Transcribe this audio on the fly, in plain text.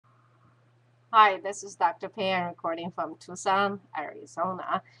Hi, this is Dr. Pan recording from Tucson,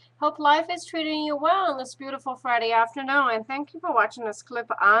 Arizona. Hope life is treating you well on this beautiful Friday afternoon, and thank you for watching this clip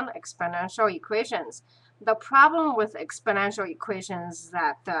on exponential equations. The problem with exponential equations is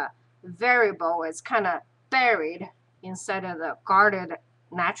that the variable is kind of buried inside of the guarded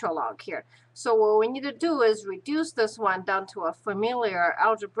natural log here. So what we need to do is reduce this one down to a familiar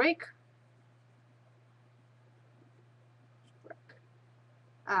algebraic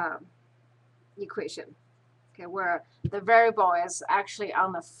equation, okay, where the variable is actually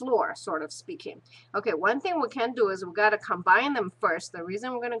on the floor, sort of speaking. Okay, one thing we can do is we got to combine them first. The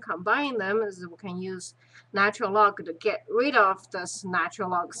reason we're going to combine them is we can use natural log to get rid of this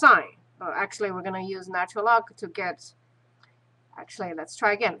natural log sign. Actually, we're going to use natural log to get, actually, let's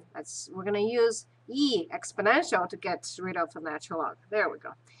try again. We're going to use e exponential to get rid of the natural log. There we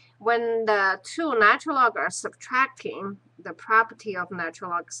go. When the two natural log are subtracting, the property of natural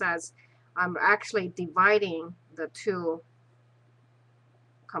log says I'm actually dividing the two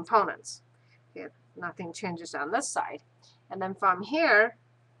components. Okay, nothing changes on this side. And then from here,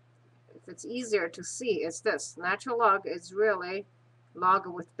 if it's easier to see, it's this. Natural log is really log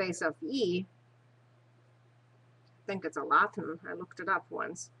with base of e. I think it's a Latin. I looked it up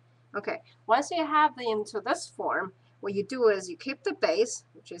once. Okay, once you have them into this form, what you do is you keep the base,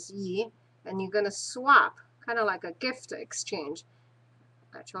 which is e, and you're going to swap, kind of like a gift exchange.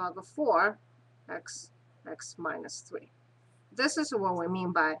 Natural log of 4, x minus 3. This is what we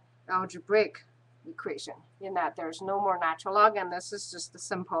mean by algebraic equation, in that there's no more natural log, and this is just a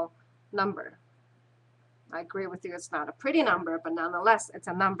simple number. I agree with you, it's not a pretty number, but nonetheless, it's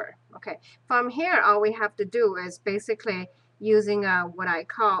a number. Okay, from here, all we have to do is basically using what I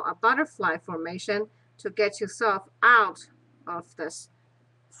call a butterfly formation to get yourself out of this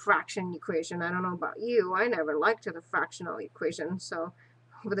fraction equation. I don't know about you, I never liked the fractional equation, so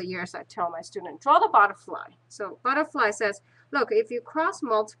over the years I tell my student, draw the butterfly. So butterfly says, look, if you cross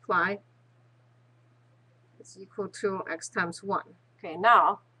multiply, it's equal to x times 1. Okay,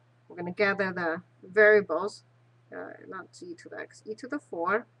 now we're going to gather the variables, not e to the x, e to the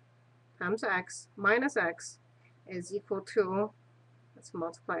 4 times x minus x is equal to, let's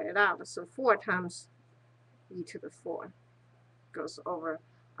multiply it out, so 4 times e to the 4 goes over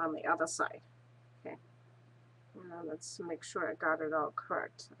on the other side. Okay, now let's make sure I got it all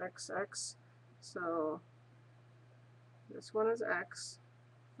correct. X, so this one is x,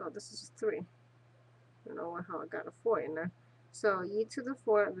 oh, this is 3. I don't know how I got a 4 in there. So e to the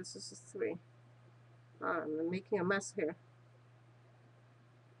 4, this is a 3. I'm making a mess here.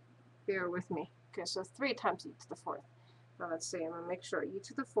 Bear with me. Okay, so 3 times e to the 4th. Now let's see, I'm going to make sure e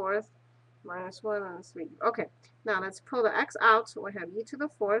to the 4th minus 1 and 3. Okay, now let's pull the x out. So we have e to the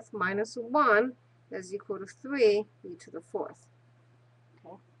 4th minus 1 is equal to 3 e to the 4th.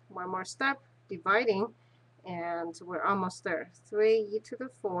 Okay, one more step, dividing, and we're almost there. 3 e to the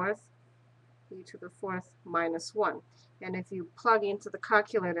 4th, e to the 4th minus 1. And if you plug into the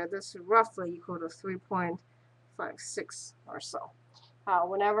calculator, this is roughly equal to 3.56 or so.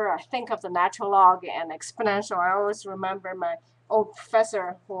 Whenever I think of the natural log and exponential, I always remember my old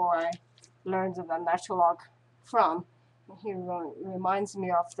professor who I learned the natural log from. He reminds me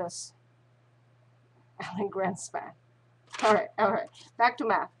of this Alan Greenspan. All right, back to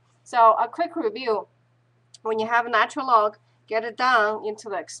math. So a quick review. When you have a natural log, get it down into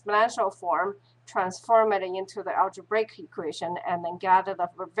the exponential form, transform it into the algebraic equation, and then gather the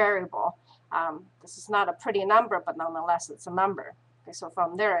variable. This is not a pretty number, but nonetheless, it's a number. Okay, so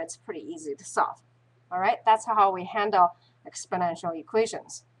from there, it's pretty easy to solve. All right, that's how we handle exponential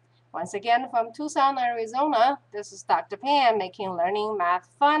equations. Once again, from Tucson, Arizona, this is Dr. Pan, making learning math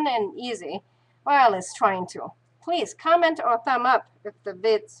fun and easy, or at least trying to. Please comment or thumb up if the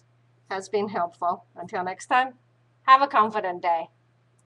vid has been helpful. Until next time, have a confident day.